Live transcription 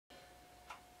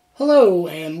Hello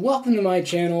and welcome to my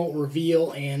channel,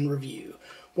 Reveal and Review,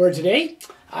 where today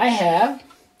I have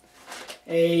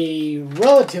a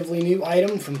relatively new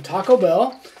item from Taco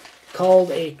Bell called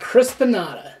a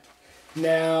Crispinata.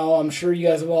 Now, I'm sure you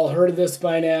guys have all heard of this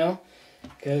by now,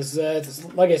 because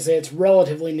like I say, it's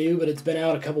relatively new, but it's been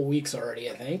out a couple weeks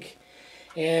already, I think.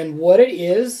 And what it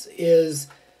is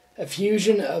a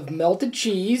fusion of melted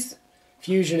cheese.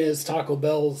 Fusion is Taco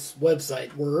Bell's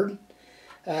website word.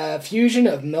 Fusion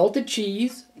of melted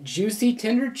cheese, juicy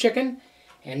tender chicken,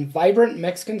 and vibrant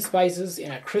Mexican spices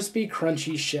in a crispy,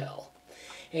 crunchy shell.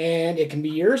 And it can be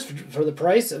yours for the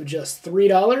price of just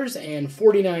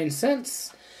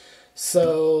 $3.49.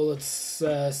 So let's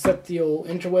set the old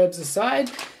interwebs aside.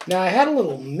 Now, I had a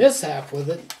little mishap with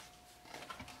it.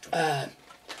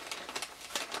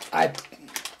 I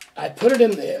put it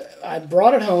in I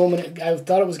brought it home, and I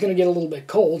thought it was going to get a little bit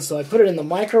cold, so I put it in the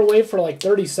microwave for like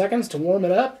 30 seconds to warm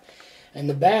it up, and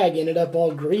the bag ended up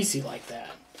all greasy like that.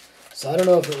 So I don't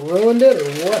know if it ruined it or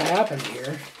what happened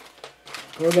here.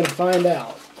 We're going to find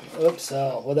out. Oops,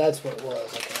 oh, well, that's what it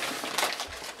was. Okay.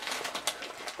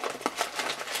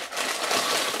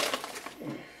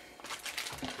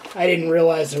 I didn't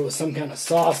realize there was some kind of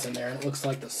sauce in there, and it looks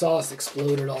like the sauce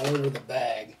exploded all over the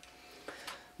bag.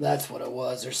 That's what it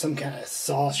was. There's some kind of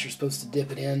sauce you're supposed to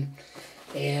dip it in.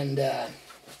 And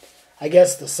I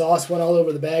guess the sauce went all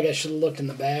over the bag. I should have looked in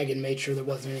the bag and made sure there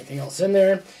wasn't anything else in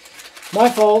there.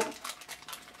 My fault.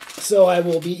 So I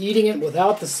will be eating it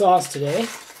without the sauce today.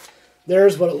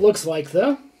 There's what it looks like,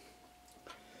 though.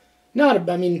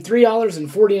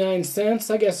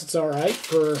 $3.49. I guess it's all right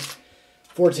for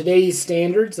today's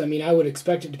standards. I mean, I would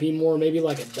expect it to be more, maybe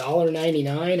like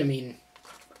 $1.99. I mean,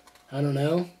 I don't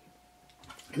know.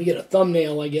 Let me get a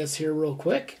thumbnail, I guess, here real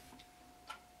quick.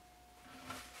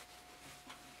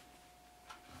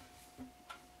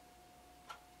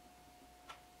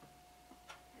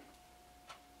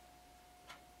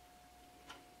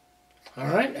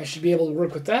 Alright, I should be able to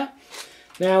work with that.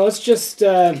 Now, let's just,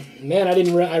 man,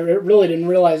 I really didn't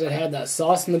realize it had that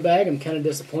sauce in the bag. I'm kind of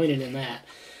disappointed in that.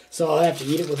 So I'll have to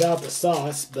eat it without the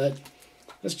sauce, but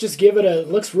let's just give it it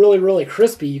looks really, really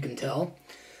crispy, you can tell.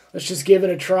 Let's just give it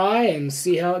a try and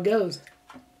see how it goes.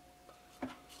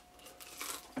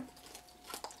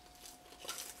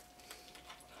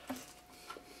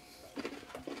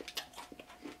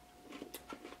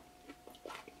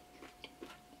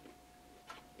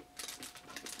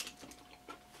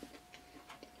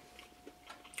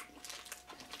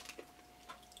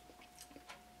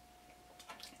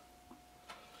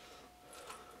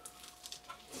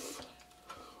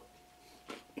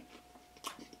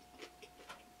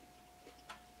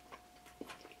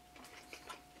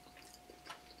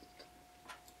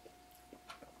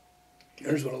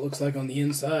 Here's what it looks like on the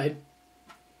inside.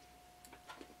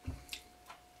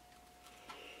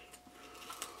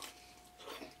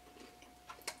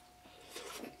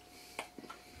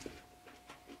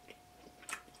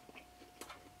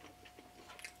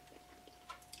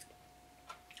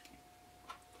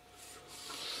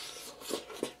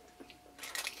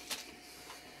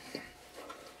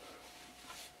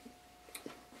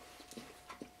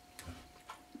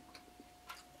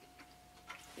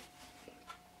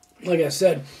 Like I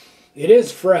said, it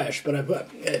is fresh, but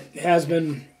it has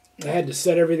been. I had to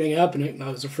set everything up, and I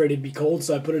was afraid it'd be cold,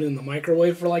 so I put it in the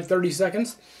microwave for like 30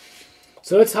 seconds.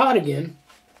 So it's hot again,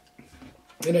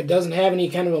 and it doesn't have any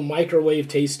kind of a microwave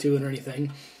taste to it or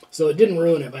anything. So it didn't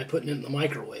ruin it by putting it in the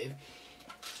microwave.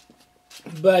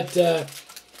 But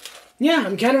yeah,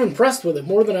 I'm kind of impressed with it,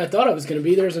 more than I thought I was going to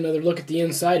be. There's another look at the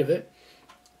inside of it.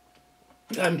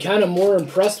 I'm kind of more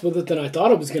impressed with it than I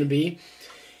thought it was going to be.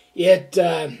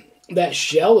 That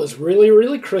shell is really,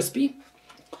 really crispy.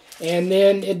 And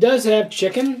then it does have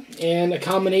chicken and a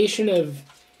combination of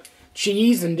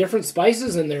cheese and different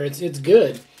spices in there. It's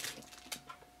good.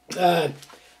 I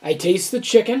taste the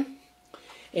chicken,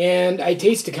 and I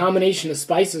taste a combination of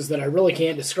spices that I really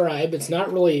can't describe. It's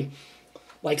not really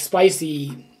like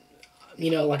spicy,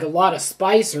 like a lot of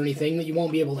spice or anything that you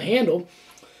won't be able to handle.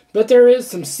 But there is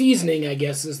some seasoning, I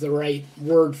guess is the right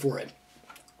word for it.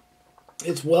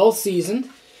 It's well seasoned.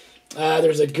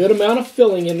 There's a good amount of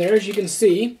filling in there, as you can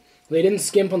see. They didn't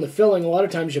skimp on the filling. A lot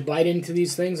of times you bite into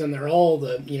these things and they're all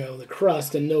the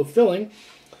crust and no filling.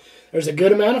 There's a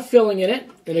good amount of filling in it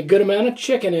and a good amount of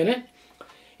chicken in it.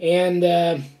 And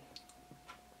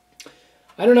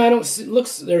I don't know.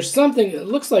 There's something. It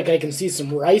looks like I can see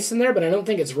some rice in there, but I don't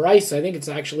think it's rice. I think it's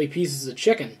actually pieces of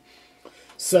chicken.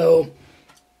 So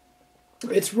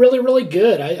it's really, really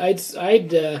good. I'd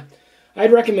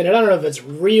recommend it. I don't know if it's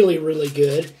really, really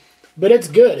good, but it's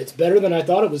good. It's better than I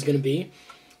thought it was going to be.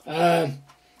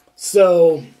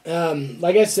 So,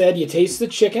 like I said, you taste the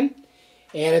chicken,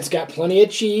 and it's got plenty of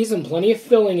cheese and plenty of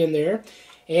filling in there,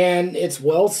 and it's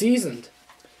well seasoned.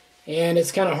 And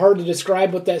it's kind of hard to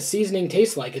describe what that seasoning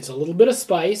tastes like. It's a little bit of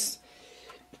spice,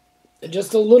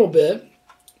 just a little bit,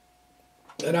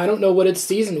 and I don't know what it's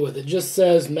seasoned with. It just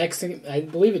says Mexican. I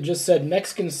believe it just said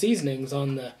Mexican seasonings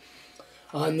on the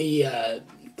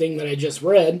thing that I just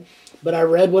read. But I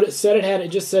read what it said. It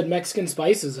just said Mexican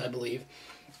spices, I believe.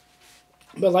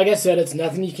 But like I said, it's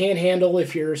nothing you can't handle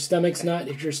if your stomach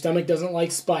doesn't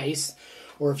like spice,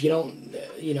 or if you don't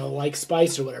like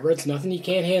spice or whatever. It's nothing you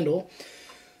can't handle.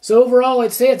 So overall,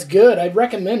 I'd say it's good. I'd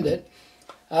recommend it.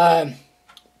 Out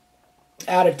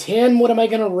of 10, what am I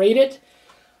going to rate it?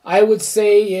 I would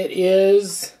say it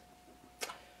is...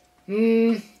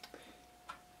 it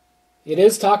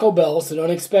is Taco Bell, so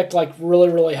don't expect like really,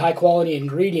 really high quality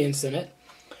ingredients in it.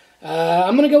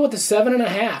 I'm going to go with the 7.5.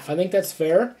 I think that's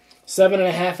fair.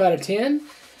 7.5 out of 10.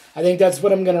 I think that's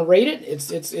what I'm going to rate it.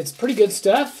 It's pretty good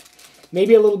stuff.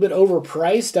 Maybe a little bit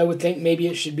overpriced. I would think maybe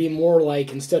it should be more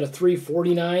like, instead of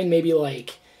 $3.49, maybe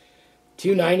like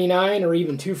 $2.99 or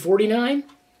even $2.49,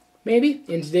 maybe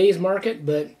in today's market.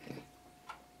 But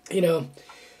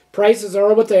prices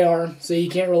are what they are, so you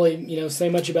can't really say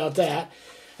much about that.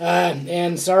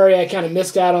 And sorry, I kind of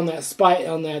missed out on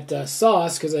that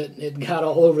sauce because it got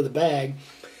all over the bag.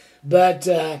 But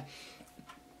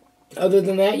other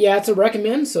than that, yeah, it's a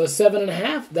recommend. So a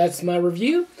 7.5. That's my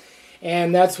review.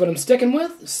 And that's what I'm sticking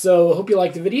with. So I hope you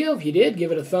liked the video. If you did,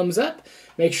 give it a thumbs up.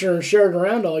 Make sure and share it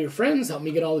around to all your friends. Help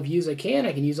me get all the views I can.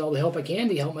 I can use all the help I can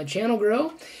to help my channel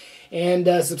grow. And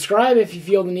subscribe if you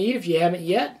feel the need, if you haven't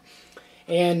yet.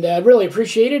 And I really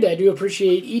appreciate it. I do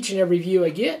appreciate each and every view I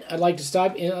get. I'd like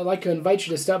to invite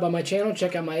you to stop by my channel,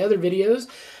 check out my other videos.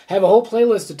 I have a whole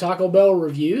playlist of Taco Bell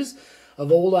reviews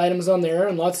of old items on there,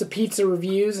 and lots of pizza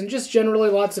reviews, and just generally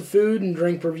lots of food and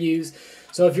drink reviews.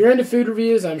 So if you're into food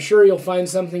reviews, I'm sure you'll find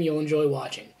something you'll enjoy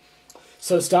watching.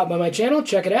 So stop by my channel,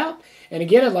 check it out. And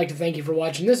again, I'd like to thank you for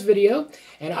watching this video,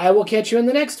 and I will catch you in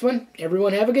the next one.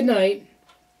 Everyone have a good night.